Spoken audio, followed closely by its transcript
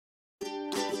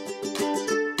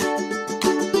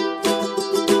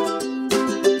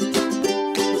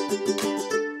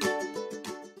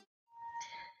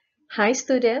Hi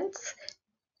students!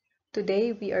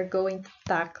 Today we are going to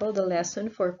tackle the lesson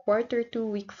for quarter 2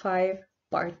 week 5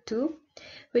 part 2,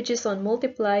 which is on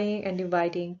multiplying and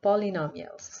dividing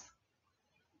polynomials.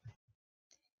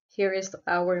 Here is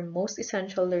our most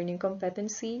essential learning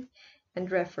competency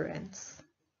and reference.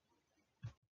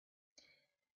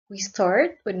 We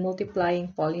start with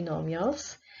multiplying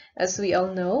polynomials. As we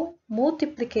all know,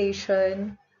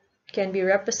 multiplication can be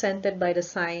represented by the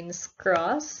signs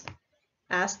cross,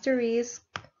 asterisk,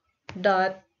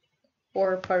 dot,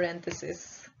 or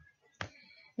parenthesis.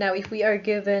 Now, if we are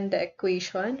given the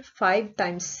equation 5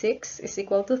 times 6 is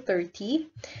equal to 30,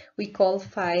 we call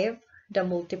 5 the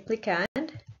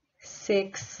multiplicand,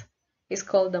 6 is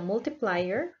called the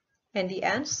multiplier, and the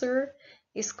answer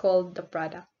is called the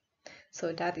product.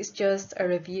 So that is just a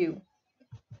review.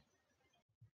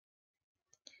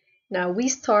 Now we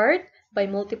start by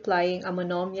multiplying a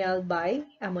monomial by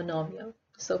a monomial.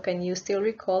 So can you still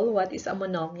recall what is a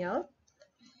monomial?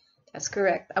 That's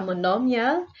correct. A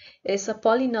monomial is a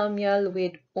polynomial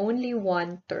with only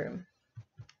one term.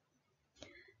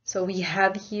 So we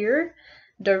have here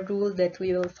the rule that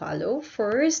we will follow.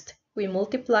 First, we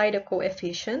multiply the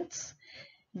coefficients,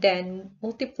 then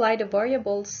multiply the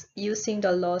variables using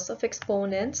the laws of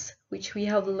exponents, which we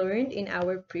have learned in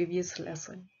our previous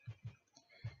lesson.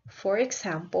 For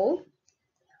example,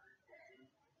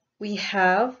 we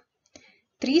have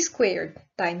 3 squared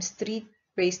times 3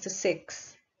 raised to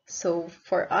 6. So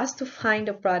for us to find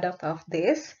the product of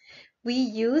this, we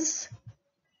use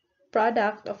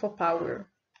product of a power.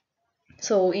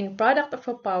 So in product of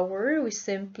a power, we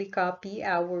simply copy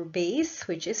our base,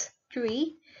 which is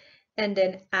 3, and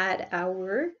then add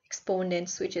our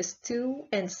exponents, which is 2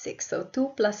 and 6. So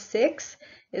 2 plus 6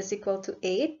 is equal to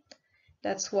 8.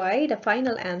 That's why the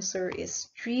final answer is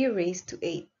 3 raised to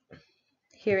 8.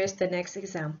 Here is the next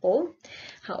example.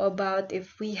 How about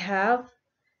if we have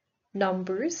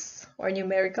numbers or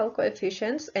numerical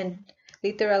coefficients and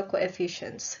literal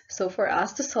coefficients? So for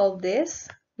us to solve this,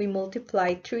 we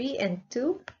multiply 3 and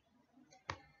 2,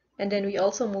 and then we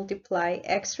also multiply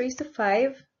x raised to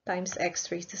 5 times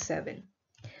x raised to 7.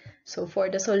 So for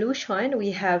the solution,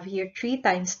 we have here 3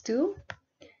 times 2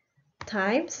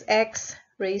 times x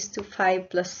raised to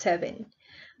 5 plus 7.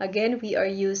 Again, we are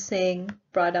using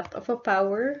product of a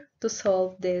power to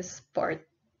solve this part.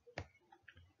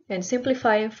 And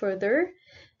simplifying further,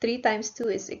 3 times 2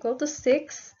 is equal to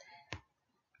 6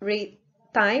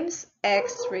 times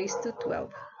x raised to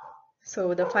 12.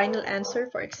 So the final answer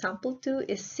for example 2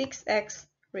 is 6x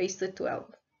raised to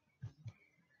 12.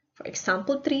 For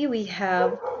example 3, we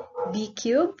have b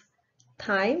cubed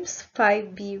times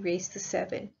 5b raised to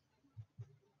 7.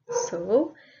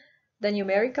 So the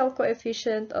numerical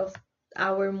coefficient of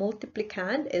our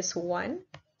multiplicand is 1.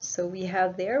 So we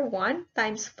have there 1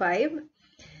 times 5.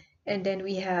 And then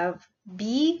we have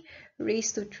b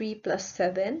raised to 3 plus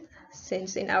 7.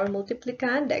 Since in our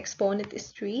multiplicand, the exponent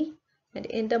is 3. And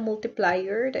in the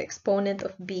multiplier, the exponent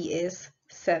of b is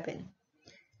 7.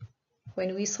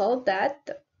 When we solve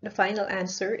that, the final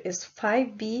answer is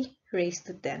 5b raised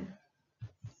to 10.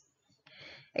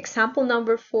 Example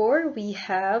number 4, we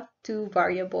have two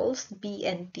variables, b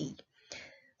and d.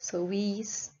 So we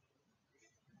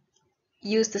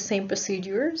use the same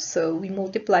procedure. So we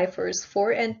multiply first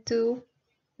 4 and 2,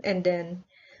 and then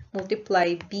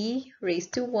multiply b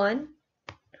raised to 1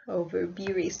 over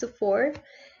b raised to 4,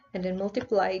 and then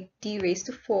multiply d raised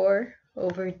to 4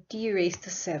 over d raised to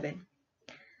 7.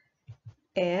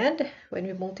 And when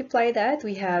we multiply that,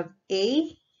 we have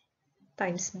a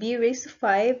times b raised to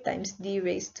 5 times d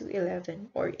raised to 11,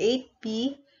 or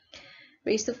 8b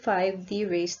raised to 5 d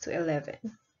raised to 11.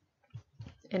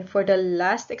 And for the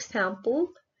last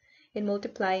example, in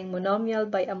multiplying monomial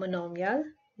by a monomial,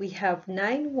 we have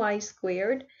 9y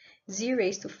squared z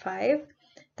raised to 5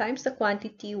 times the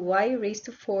quantity y raised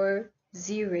to 4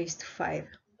 z raised to 5.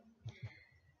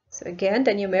 So again,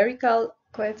 the numerical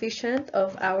coefficient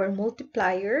of our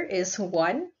multiplier is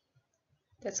 1.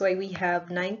 That's why we have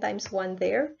 9 times 1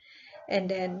 there. And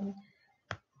then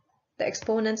the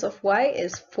exponents of y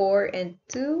is 4 and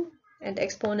 2. And the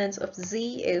exponents of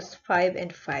z is 5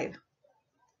 and 5.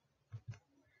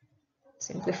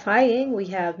 Simplifying,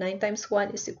 we have 9 times 1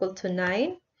 is equal to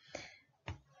 9.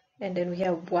 And then we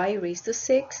have y raised to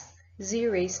 6, z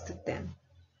raised to 10.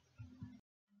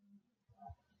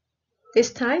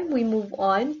 This time, we move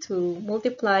on to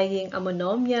multiplying a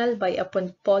monomial by a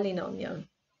polynomial.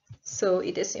 So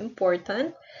it is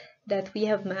important that we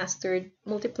have mastered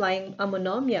multiplying a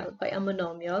monomial by a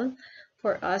monomial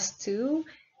for us to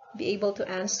be able to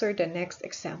answer the next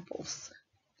examples.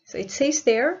 So it says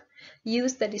there,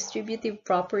 use the distributive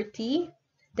property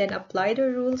Then apply the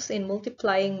rules in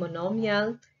multiplying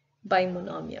monomial by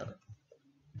monomial.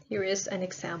 Here is an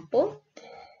example.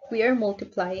 We are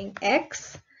multiplying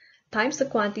x times the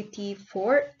quantity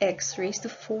 4x raised to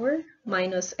 4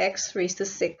 minus x raised to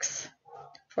 6.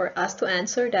 For us to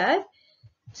answer that,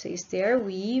 says there,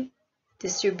 we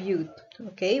distribute.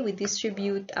 Okay, we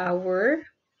distribute our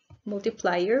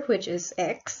multiplier, which is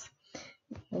x,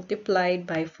 multiplied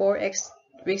by 4x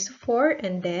raised to 4,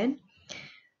 and then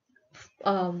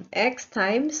x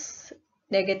times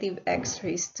negative x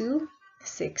raised to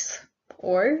 6,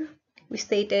 or we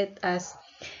state it as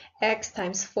x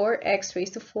times 4x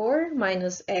raised to 4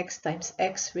 minus x times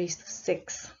x raised to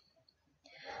 6.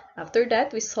 After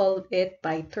that, we solve it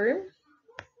by term.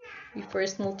 We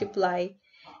first multiply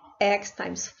x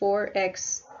times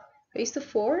 4x raised to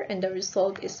 4, and the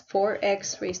result is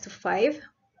 4x raised to 5.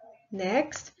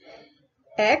 Next,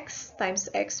 x times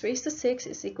x raised to 6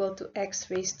 is equal to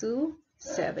x raised to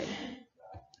 7.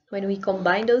 When we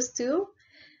combine those two,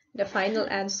 the final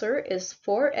answer is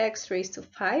 4x raised to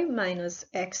 5 minus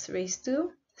x raised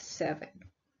to 7.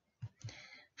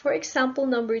 For example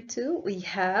number 2, we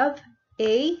have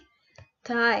a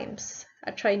times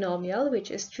a trinomial,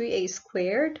 which is 3a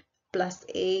squared plus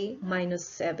a minus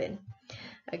 7.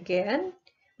 Again,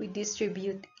 we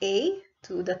distribute a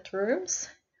to the terms.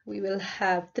 We will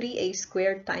have 3a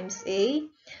squared times a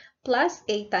plus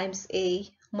a times a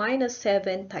minus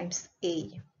 7 times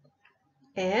a.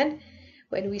 And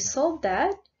when we solve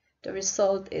that, the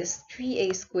result is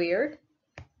 3a squared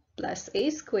plus a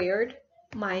squared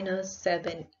minus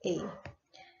 7a.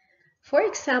 For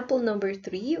example number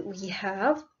 3, we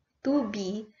have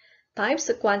 2b times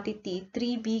the quantity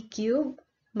 3b cubed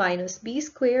minus b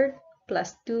squared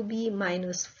plus 2b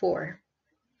minus 4.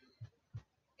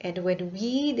 And when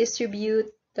we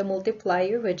distribute the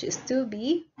multiplier, which is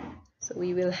 2b, so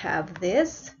we will have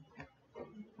this.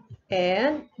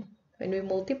 And when we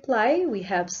multiply, we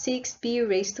have 6b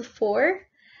raised to 4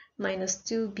 minus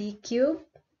 2b cubed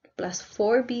plus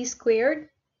 4b squared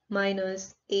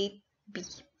minus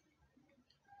 8b.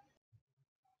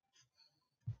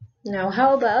 Now,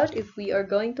 how about if we are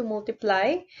going to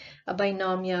multiply a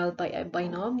binomial by a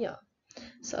binomial?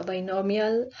 So a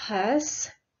binomial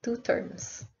has two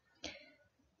terms.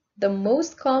 The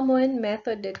most common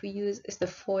method that we use is the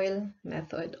FOIL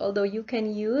method, although you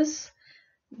can use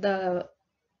the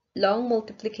long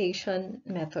multiplication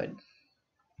method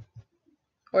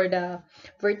or the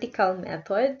vertical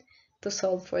method to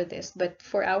solve for this. But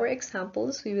for our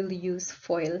examples, we will use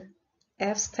FOIL.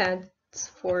 F stands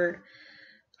for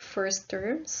first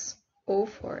terms, O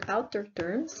for outer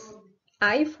terms,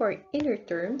 I for inner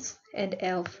terms, and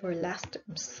L for last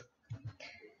terms.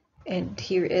 And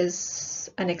here is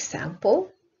an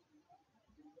example.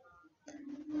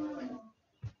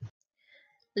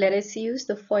 Let us use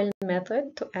the FOIL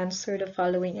method to answer the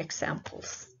following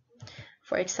examples.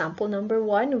 For example number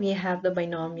 1, we have the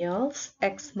binomials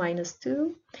x minus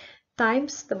 2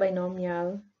 times the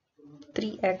binomial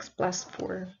 3x plus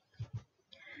 4.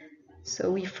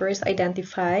 So we first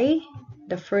identify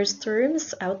the first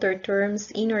terms, outer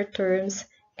terms, inner terms,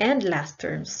 and last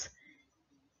terms.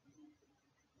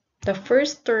 The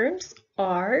first terms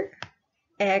are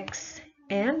x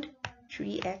and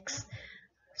 3x.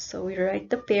 So we write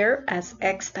the pair as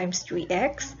x times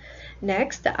 3x.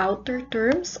 Next, the outer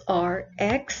terms are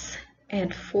x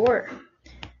and 4.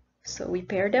 So we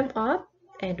pair them up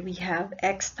and we have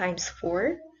x times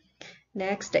 4.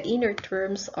 Next, the inner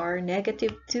terms are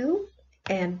negative 2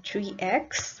 and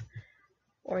 3x,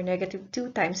 or negative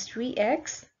 2 times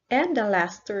 3x, and the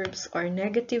last terms are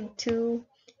negative 2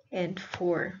 and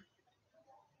 4.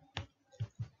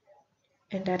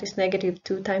 And that is negative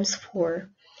 2 times 4.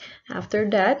 After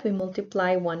that, we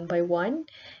multiply one by one.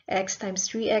 X times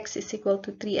 3x is equal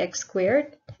to 3x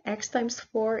squared. X times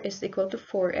 4 is equal to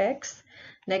 4x.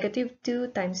 Negative 2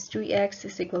 times 3x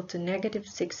is equal to negative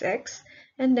 6x.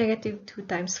 And negative 2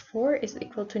 times 4 is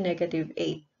equal to negative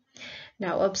 8.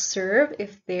 Now observe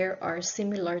if there are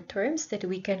similar terms that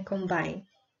we can combine.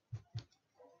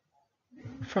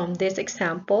 From this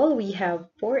example, we have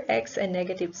 4x and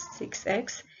negative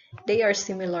 6x. They are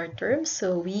similar terms,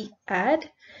 so we add.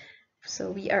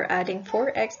 So we are adding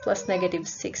 4x plus negative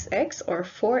 6x, or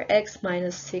 4x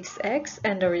minus 6x,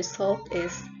 and the result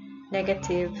is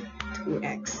negative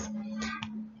 2x.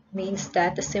 Means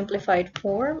that the simplified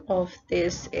form of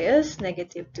this is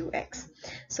negative 2x.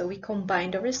 So we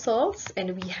combine the results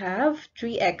and we have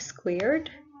 3x squared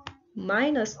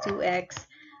minus 2x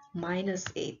minus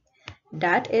 8.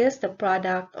 That is the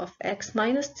product of x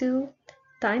minus 2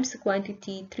 times the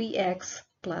quantity 3x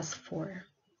plus 4.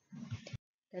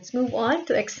 Let's move on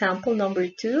to example number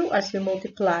 2 as we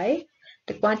multiply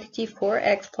the quantity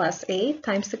 4x plus 8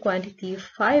 times the quantity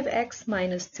 5x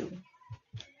minus 2.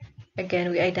 Again,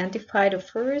 we identify the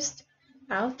first,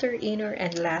 outer, inner,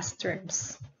 and last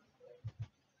terms.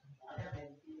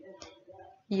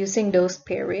 Using those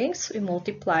pairings, we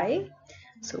multiply.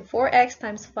 So 4x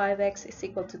times 5x is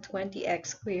equal to 20x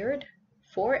squared.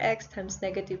 4x times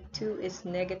negative 2 is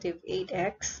negative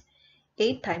 8x.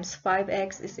 8 times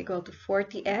 5x is equal to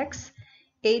 40x.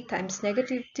 8 times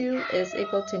negative 2 is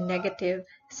equal to negative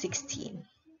 16.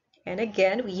 And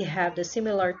again, we have the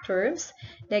similar terms,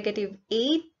 negative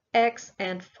 8x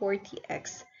and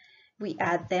 40x. We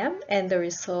add them and the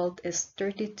result is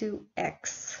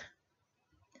 32x.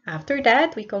 After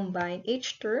that, we combine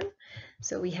each term.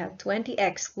 So we have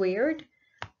 20x squared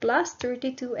plus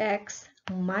 32x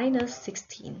minus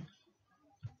 16.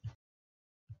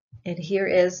 And here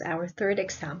is our third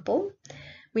example.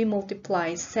 We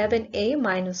multiply 7a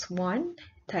minus 1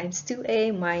 times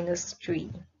 2a minus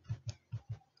 3.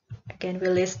 Again, we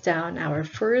list down our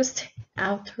first,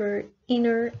 outer,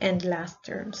 inner, and last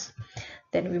terms.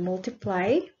 Then we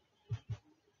multiply,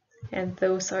 and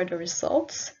those are the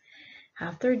results.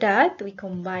 After that, we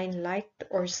combine like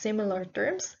or similar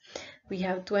terms. We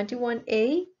have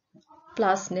 21a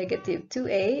plus negative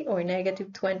 2a or negative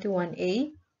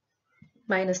 21a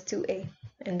minus 2a,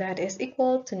 and that is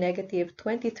equal to negative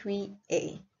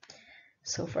 23a.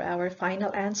 So for our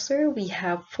final answer, we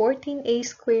have 14a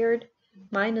squared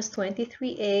minus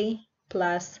 23a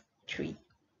plus 3.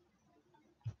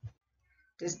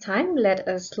 This time, let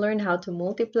us learn how to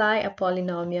multiply a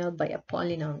polynomial by a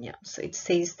polynomial. So it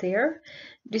says there,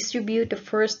 distribute the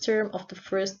first term of the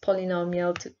first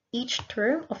polynomial to each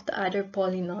term of the other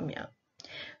polynomial.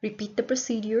 Repeat the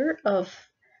procedure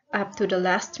up to the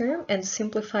last term and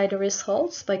simplify the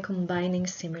results by combining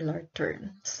similar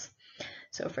terms.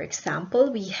 So for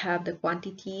example, we have the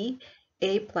quantity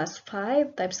a plus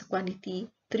 5 times the quantity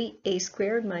 3a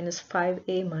squared minus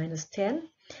 5a minus 10.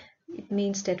 It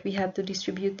means that we have to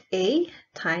distribute a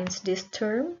times this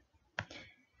term,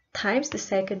 times the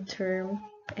second term,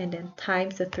 and then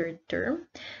times the third term.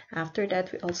 After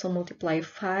that, we also multiply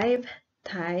 5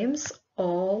 times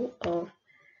all of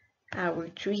our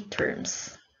 3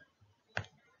 terms.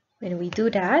 When we do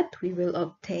that, we will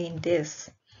obtain this.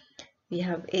 We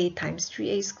have a times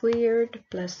 3a squared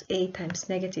plus a times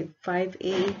negative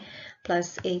 5a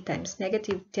plus a times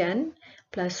negative 10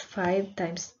 plus 5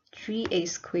 times 3a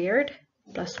squared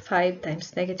plus 5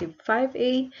 times negative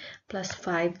 5a plus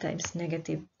 5 times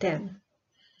negative 10.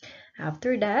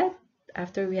 After that,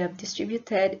 after we have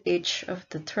distributed each of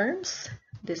the terms,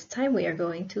 this time we are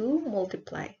going to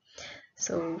multiply.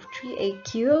 So 3a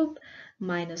cubed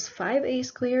minus 5a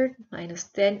squared minus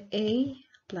 10a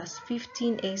plus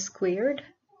 15a squared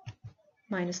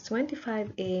minus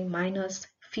 25a minus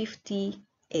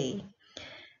 50a.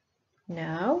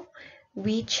 Now,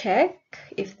 we check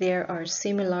if there are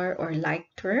similar or like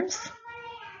terms.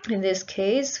 In this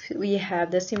case, we have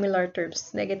the similar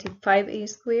terms negative 5a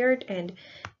squared and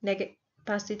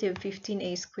positive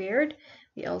 15a squared.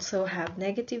 We also have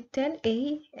negative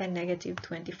 10a and negative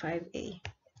 25a.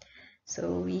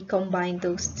 So we combine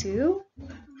those two.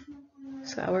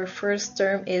 So our first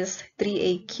term is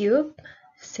 3a cubed.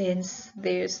 Since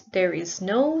there is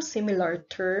no similar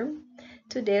term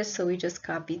to this, so we just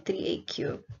copy 3a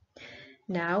cubed.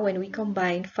 Now, when we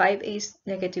combine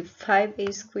negative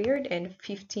 5a squared and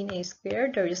 15a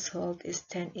squared, the result is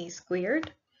 10a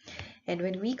squared. And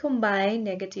when we combine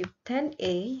negative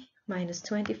 10a minus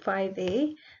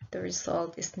 25a, the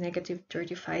result is negative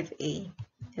 35a.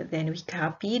 And then we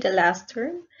copy the last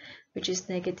term, which is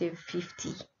negative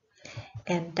 50.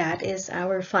 And that is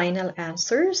our final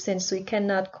answer since we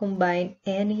cannot combine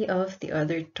any of the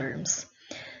other terms.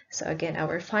 So again,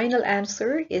 our final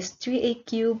answer is 3a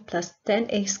cubed plus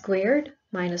 10a squared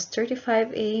minus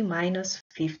 35a minus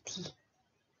 50.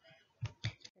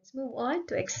 Let's move on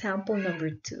to example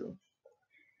number 2.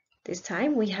 This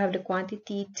time we have the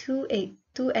quantity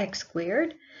 2x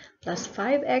squared plus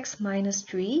 5x minus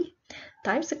 3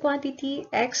 times the quantity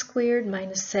x squared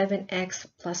minus 7x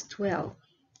plus 12.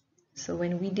 So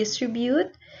when we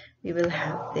distribute, we will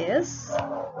have this.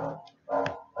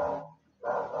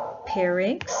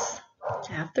 Pairings.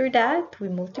 After that, we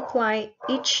multiply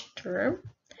each term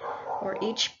or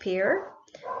each pair.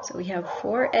 So we have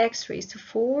 4x raised to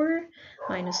 4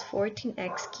 minus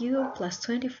 14x cubed plus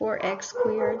 24x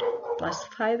squared plus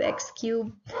 5x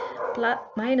cubed plus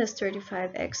minus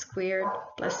 35x squared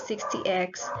plus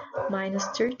 60x minus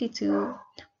 32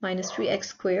 minus 3x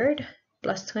squared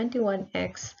plus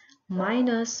 21x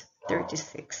minus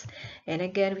 36. And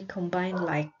again, we combine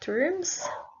like terms.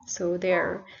 So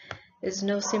there is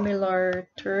no similar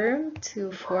term to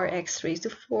 4x raised to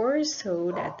 4.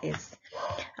 So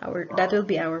that will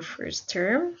be our first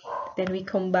term. Then we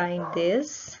combine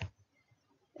this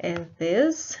and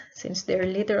this, since their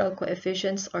literal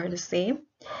coefficients are the same.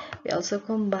 We also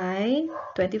combine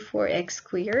 24x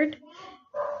squared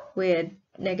with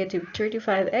negative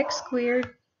 35x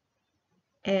squared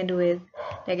and with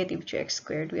negative 2x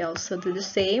squared. We also do the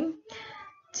same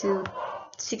to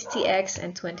 60x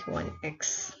and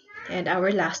 21x. And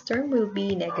our last term will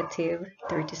be negative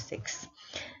 36.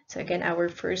 So again, our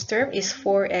first term is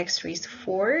 4x raised to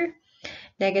 4.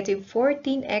 Negative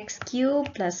 14x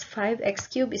cubed plus 5x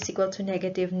cubed is equal to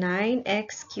negative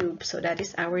 9x cubed. So that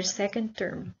is our second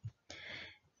term.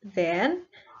 Then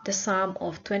the sum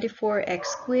of 24x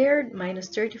squared minus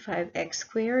 35x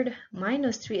squared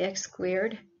minus 3x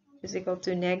squared is equal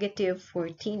to negative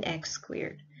 14x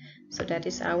squared. So that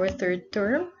is our third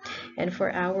term. And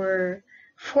for our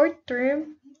fourth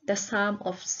term, the sum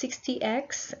of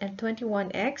 60x and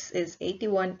 21x is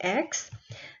 81x.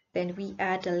 Then we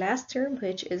add the last term,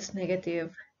 which is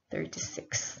negative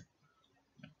 36.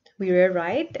 We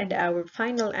rewrite, and our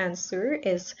final answer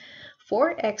is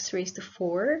 4x raised to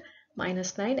 4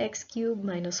 minus 9x cubed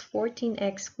minus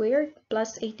 14x squared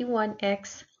plus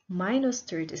 81x minus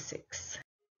 36.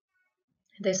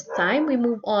 This time we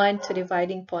move on to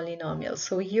dividing polynomials.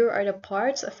 So here are the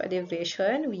parts of a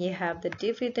division. We have the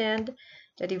dividend,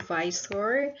 the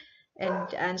divisor, and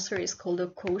the answer is called a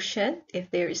quotient.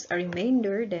 If there is a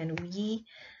remainder, then we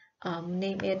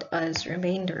name it as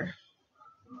remainder.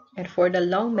 And for the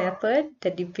long method, the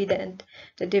dividend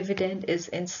is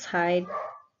inside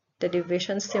the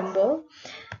division symbol,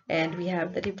 and we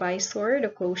have the divisor, the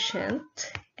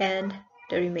quotient, and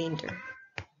the remainder.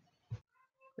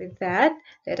 With that,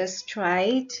 let us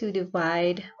try to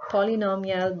divide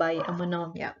polynomial by a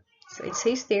monomial. So it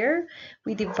says there,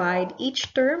 we divide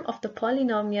each term of the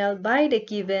polynomial by the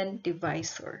given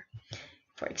divisor.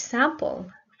 For example,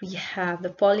 we have the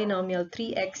polynomial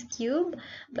 3x cubed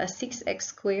plus 6x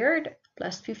squared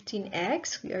plus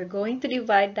 15x. We are going to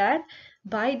divide that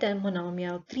by the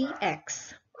monomial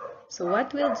 3x. So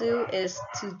what we'll do is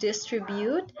to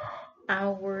distribute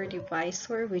our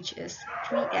divisor, which is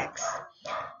 3x.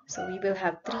 So we will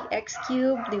have 3x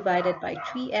cubed divided by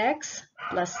 3x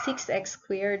plus 6x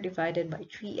squared divided by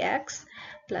 3x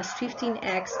plus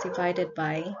 15x divided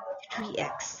by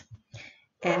 3x.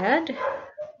 And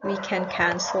we can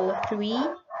cancel 3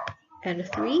 and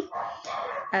 3.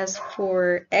 As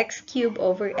for x cubed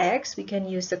over x, we can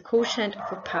use the quotient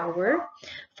of a power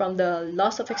from the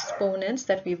loss of exponents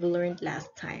that we've learned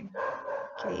last time.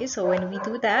 Okay, so when we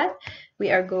do that,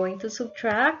 we are going to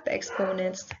subtract the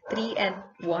exponents 3 and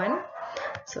 1.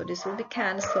 So this will be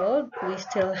cancelled. We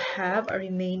still have a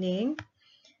remaining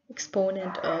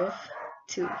exponent of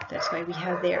 2. That's why we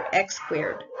have there x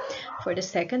squared. For the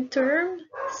second term,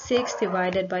 6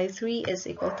 divided by 3 is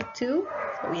equal to 2.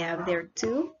 So we have there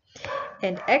 2.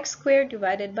 And x squared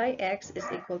divided by x is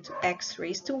equal to x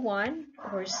raised to 1,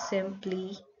 or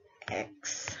simply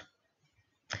x.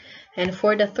 And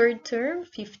for the third term,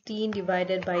 15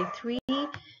 divided by 3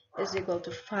 is equal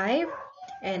to 5.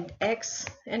 And x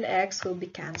will be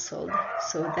cancelled.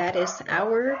 So that is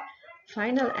our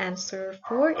final answer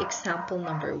for example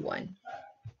number 1.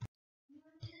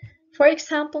 For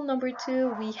example number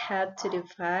 2, we have to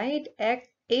divide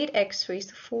 8x raised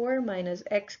to 4 minus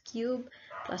x cubed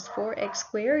plus 4x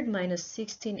squared minus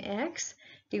 16x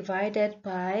divided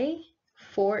by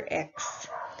 4x.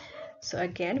 So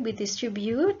again, we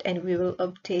distribute and we will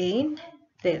obtain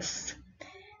this.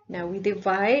 Now we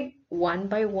divide 1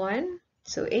 by 1.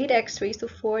 So 8x raised to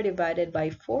 4 divided by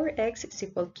 4x is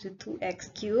equal to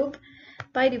 2x cubed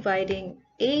by dividing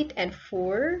 8 and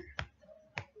 4,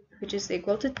 which is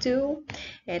equal to 2.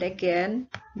 And again,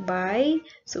 by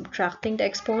subtracting the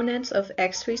exponents of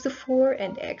x raised to 4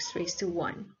 and x raised to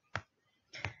 1.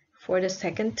 For the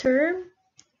second term,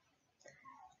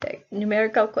 the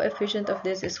numerical coefficient of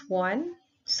this is 1.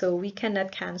 So we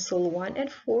cannot cancel 1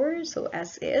 and 4. So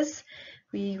as is,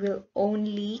 we will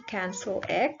only cancel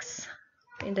x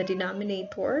in the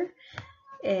denominator.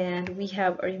 And we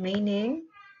have a remaining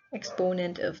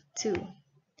exponent of 2.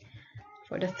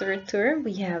 For the third term,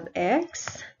 we have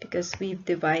x because we've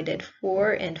divided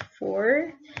 4 and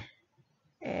 4.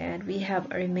 And we have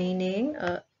a remaining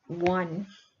 1,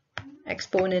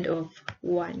 exponent of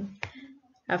 1,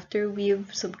 after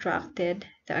we've subtracted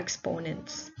the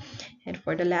exponents. And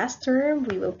for the last term,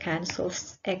 we will cancel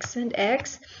x,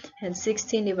 and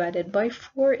 16 divided by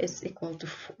 4 is equal to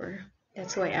 4.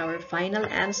 That's why our final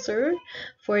answer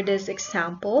for this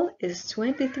example is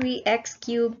 23x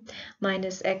cubed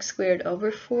minus x squared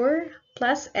over 4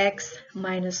 plus x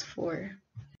minus 4.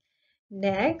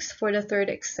 Next, for the third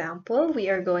example, we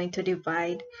are going to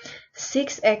divide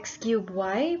 6x cubed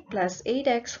y plus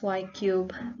 8xy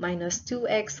cubed minus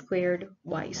 2x squared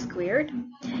y squared.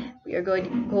 We are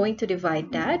going to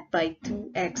divide that by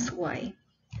 2xy.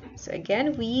 So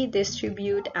again, we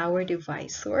distribute our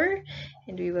divisor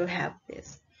and we will have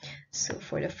this. So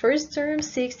for the first term,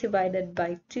 6 divided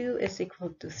by 2 is equal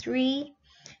to 3.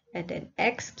 And then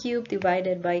x cubed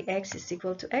divided by x is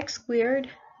equal to x squared.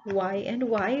 Y and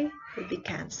y will be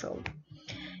cancelled.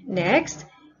 Next,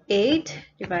 8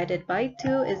 divided by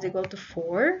 2 is equal to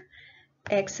 4.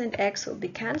 X and x will be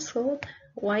cancelled.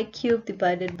 Y cubed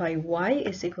divided by y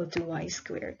is equal to y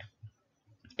squared.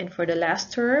 And for the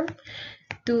last term,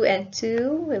 2 and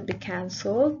 2 will be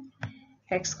cancelled.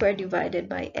 X squared divided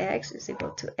by x is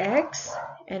equal to x.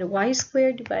 And y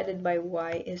squared divided by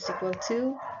y is equal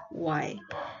to y.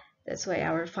 That's why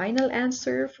our final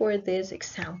answer for this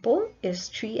example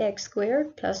is 3x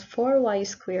squared plus 4y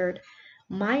squared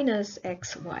minus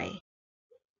xy.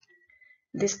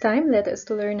 This time, let us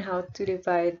learn how to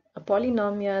divide a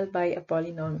polynomial by a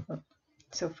polynomial.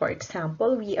 So for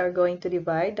example, we are going to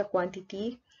divide the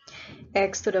quantity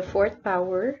x to the fourth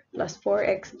power plus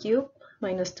 4x cubed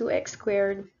minus 2x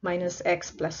squared minus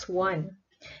x plus 1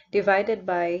 divided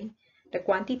by the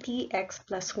quantity x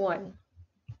plus 1.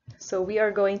 So we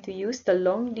are going to use the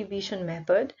long division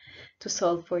method to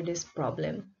solve for this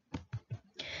problem.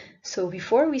 So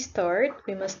before we start,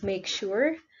 we must make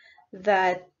sure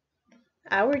that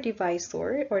our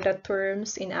divisor or the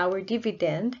terms in our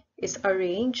dividend is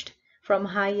arranged from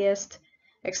highest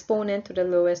exponent to the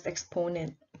lowest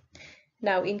exponent.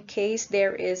 Now, in case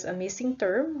there is a missing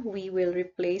term, we will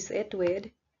replace it with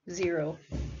 0.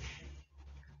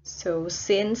 So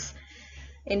since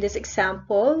in this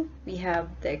example, we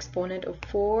have the exponent of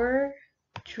 4,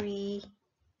 3,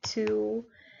 2,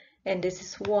 and this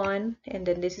is 1, and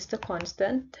then this is the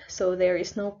constant, so there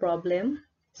is no problem.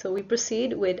 So we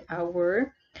proceed with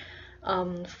our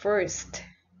first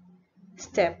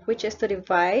step, which is to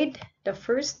divide the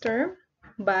first term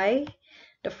by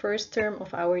the first term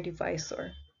of our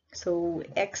divisor. So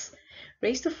x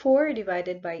raised to 4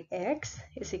 divided by x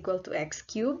is equal to x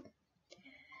cubed.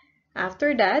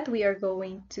 After that, we are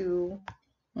going to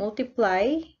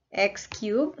multiply x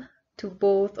cubed to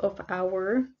both of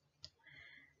our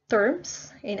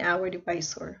terms in our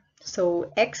divisor.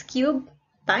 So x cubed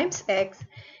times x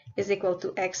is equal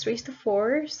to x raised to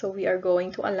 4. So we are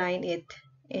going to align it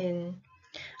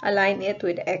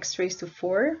with x raised to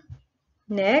 4.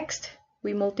 Next,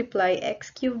 we multiply x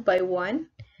cubed by 1,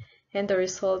 and the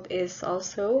result is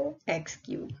also x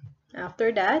cubed.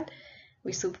 After that,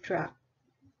 we subtract.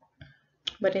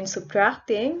 But in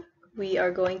subtracting, we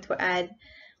are going to add,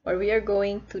 or we are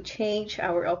going to change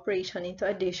our operation into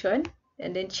addition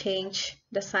and then change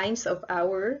the signs of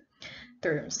our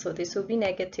terms. So this will be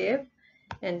negative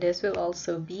and this will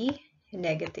also be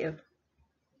negative.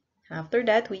 After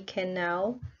that, we can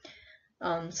now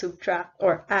subtract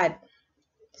or add.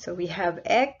 So we have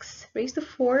x raised to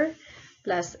 4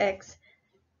 plus x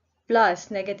plus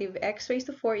negative x raised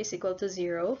to 4 is equal to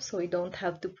 0. So we don't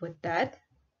have to put that.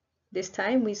 This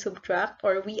time we subtract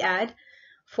or we add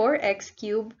 4x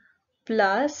cubed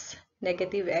plus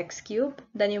negative x cubed.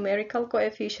 The numerical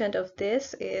coefficient of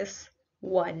this is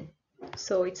 1.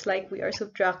 So it's like we are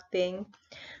subtracting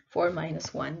 4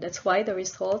 minus 1. That's why the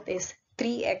result is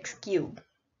 3x cubed.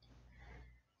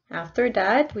 After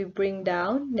that, we bring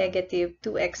down negative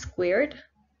 2x squared.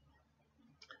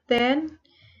 Then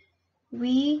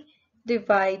we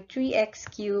divide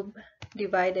 3x cubed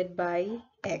divided by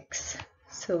x.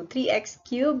 So 3x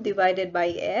cubed divided by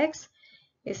x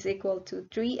is equal to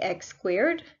 3x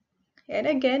squared. And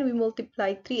again, we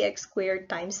multiply 3x squared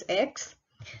times x.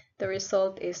 The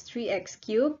result is 3x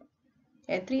cubed.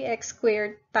 And 3x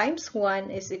squared times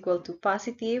 1 is equal to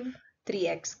positive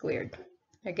 3x squared.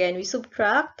 Again, we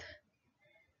subtract.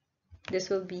 This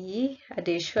will be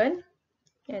addition.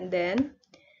 And then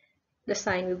the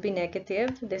sign will be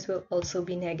negative. This will also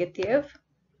be negative.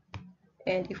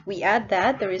 And if we add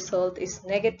that, the result is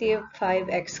negative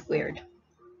 5x squared.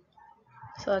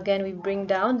 So again, we bring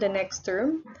down the next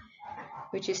term,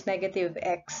 which is negative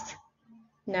x.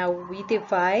 Now we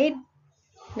divide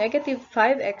negative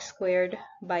 5x squared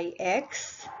by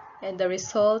x, and the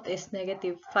result is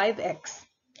negative 5x.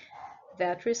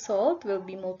 That result will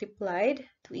be multiplied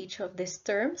to each of these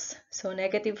terms. So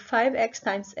negative 5x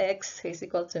times x is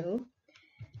equal to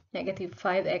negative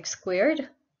 5x squared.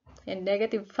 And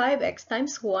negative 5x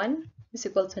times 1 is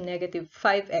equal to negative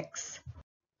 5x.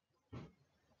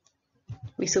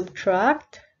 We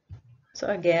subtract. So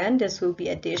again, this will be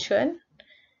addition.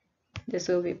 This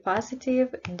will be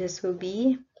positive, and this will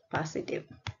be positive.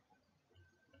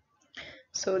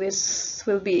 So this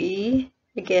will be,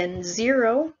 again,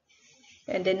 0.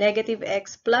 And then negative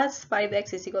x plus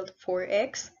 5x is equal to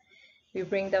 4x. We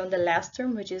bring down the last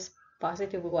term, which is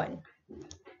positive 1.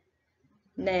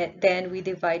 Then we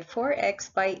divide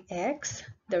 4x by x.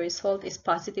 The result is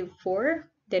positive 4.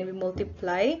 Then we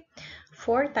multiply.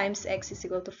 4 times x is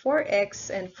equal to 4x,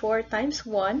 and 4 times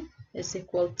 1 is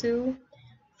equal to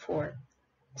 4.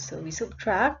 So we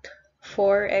subtract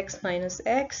 4x minus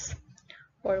x,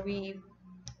 or we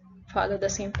follow the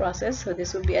same process. So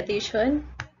this will be addition,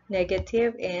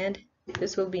 negative, and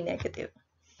this will be negative.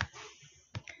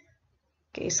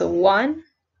 Okay, so 1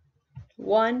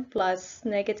 plus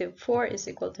negative 4 is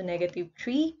equal to negative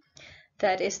 3.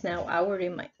 That is now our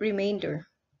remainder.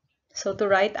 So to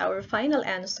write our final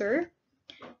answer,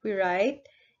 we write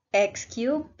x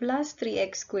cubed plus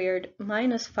 3x squared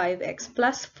minus 5x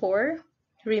plus 4,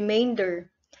 remainder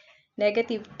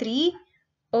negative 3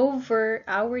 over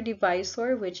our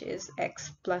divisor, which is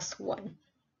x plus 1.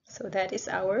 So that is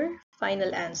our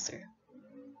final answer.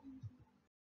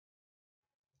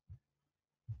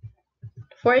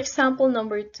 For example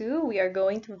number 2, we are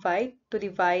going to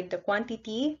divide the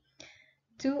quantity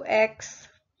 2x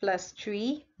plus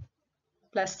 3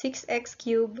 plus 6x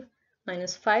cubed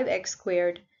minus 5x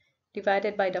squared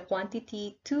divided by the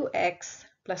quantity 2x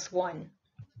plus 1.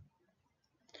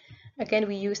 Again,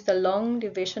 we use the long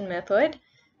division method,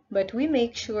 but we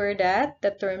make sure that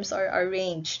the terms are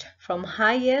arranged from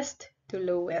highest to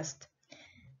lowest.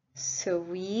 So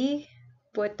we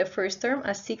put the first term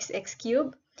as 6x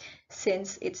cubed,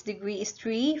 since its degree is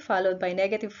 3, followed by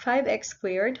negative 5x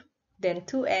squared, then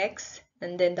 2x,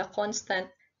 and then the constant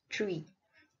 3.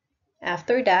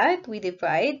 After that, we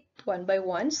divide 1 by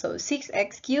 1, so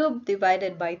 6x cubed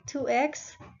divided by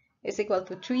 2x is equal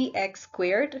to 3x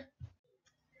squared.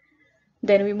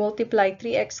 Then we multiply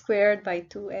 3x squared by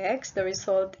 2x. The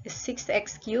result is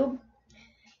 6x cubed.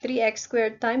 3x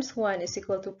squared times 1 is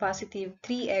equal to positive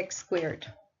 3x squared.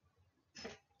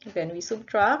 Then we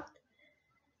subtract.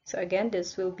 So again,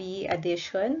 this will be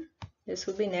addition, this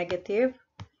will be negative,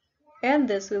 and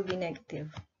this will be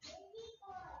negative.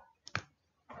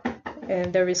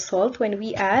 And the result when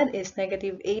we add is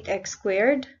negative 8x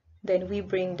squared. Then we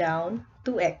bring down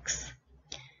 2x.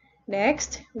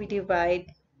 Next, we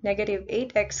divide negative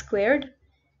 8x squared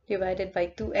divided by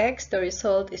 2x. The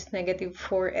result is negative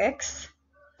 4x.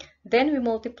 Then we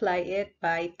multiply it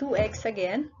by 2x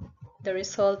again. The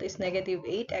result is negative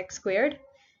 8x squared.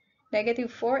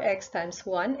 Negative 4x times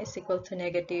 1 is equal to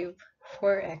negative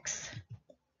 4x.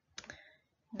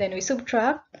 Then we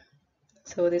subtract.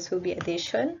 So this will be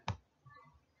addition,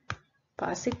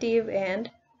 positive, and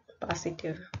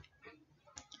positive.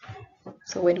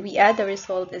 So when we add, the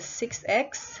result is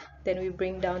 6x. Then we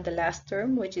bring down the last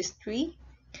term, which is 3.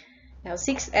 Now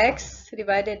 6x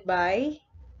divided by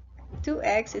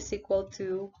 2x is equal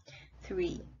to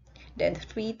 3. Then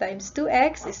 3 times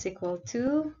 2x is equal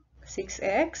to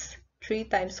 6x. 3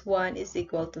 times 1 is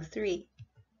equal to 3.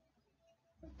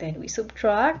 Then we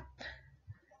subtract.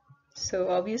 So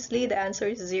obviously the answer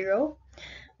is 0.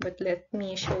 But let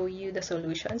me show you the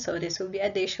solution. So this will be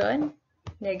addition,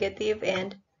 negative,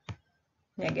 and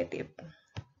negative.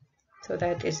 So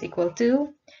that is equal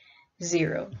to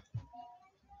 0.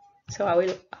 So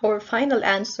our final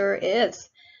answer is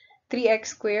 3x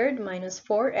squared minus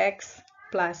 4x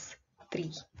plus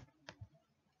 3.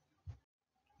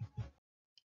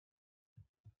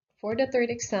 For the third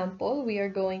example, we are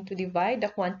going to divide the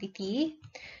quantity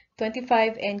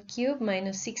 25n cubed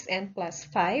minus 6n plus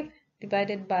 5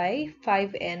 divided by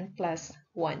 5n plus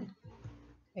 1.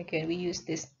 Again, we use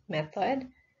this method.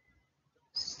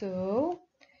 So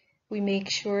we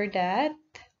make sure that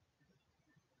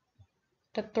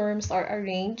the terms are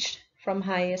arranged from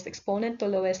highest exponent to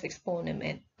lowest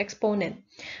exponent.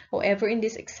 However, in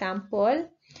this example,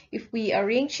 if we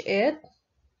arrange it,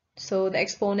 so the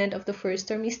exponent of the first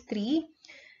term is 3,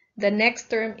 the next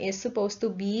term is supposed to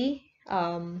be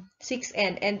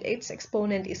 6n, and its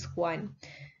exponent is 1.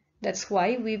 That's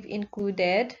why we've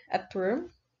included a term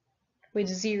with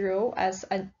 0 as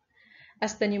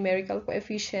the numerical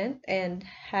coefficient and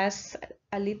has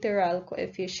a literal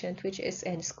coefficient, which is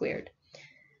n squared,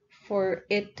 for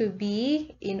it to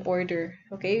be in order,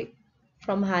 okay,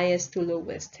 from highest to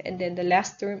lowest. And then the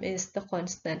last term is the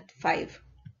constant 5.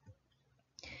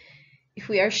 if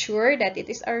we are sure that it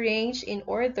is arranged in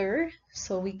order,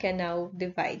 so we can now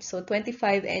divide. So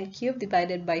 25n cubed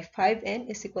divided by 5n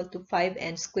is equal to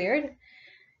 5n squared.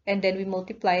 And then we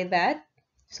multiply that.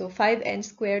 So 5n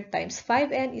squared times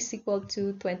 5n is equal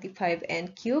to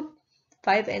 25n cubed.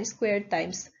 5n squared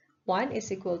times 1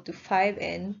 is equal to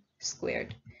 5n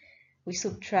squared. We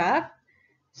subtract.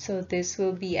 So this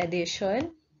will be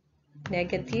addition,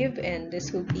 negative, and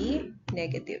this will be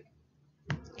negative.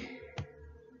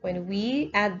 When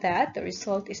we add that, the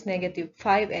result is negative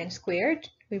 5n squared.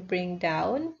 We bring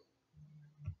down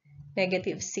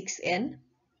negative 6n.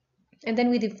 And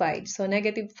then we divide. So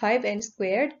negative 5n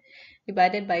squared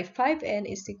divided by 5n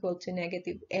is equal to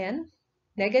negative n.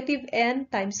 Negative n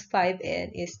times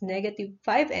 5n is negative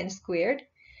 5n squared.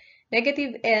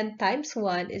 Negative n times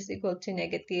 1 is equal to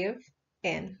negative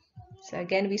n. So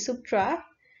again, we subtract.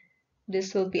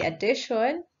 This will be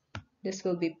addition. This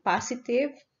will be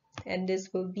positive. And this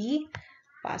will be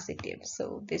positive.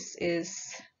 So this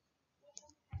is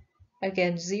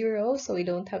again 0. So we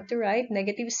don't have to write.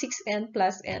 Negative 6n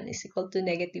plus n is equal to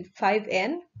negative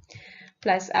 5n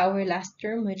plus our last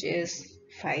term, which is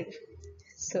 5.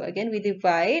 So again, we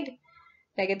divide.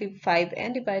 Negative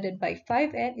 5n divided by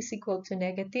 5n is equal to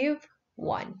negative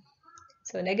 1.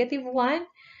 So negative 1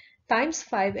 times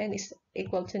 5n is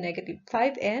equal to negative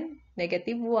 5n.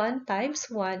 Negative 1 times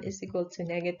 1 is equal to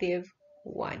negative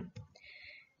 1.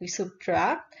 We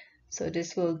subtract. So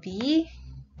this will be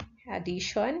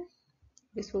addition.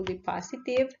 This will be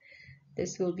positive.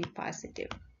 This will be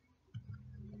positive.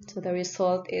 So the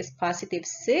result is positive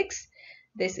 6.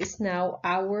 This is now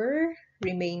our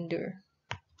remainder.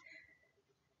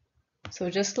 So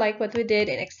just like what we did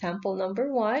in example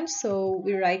number 1, so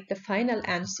we write the final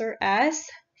answer as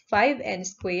 5n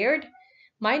squared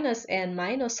minus n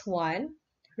minus 1,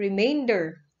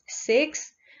 remainder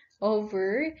 6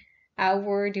 over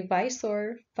our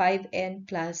divisor 5n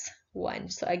plus 1.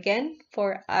 So again,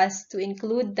 for us to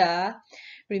include the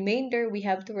remainder, we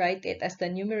have to write it as the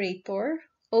numerator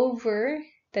over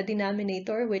the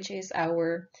denominator, which is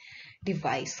our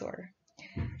divisor.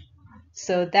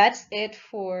 So that's it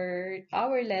for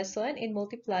our lesson in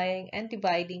multiplying and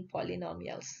dividing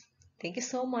polynomials. Thank you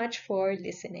so much for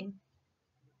listening.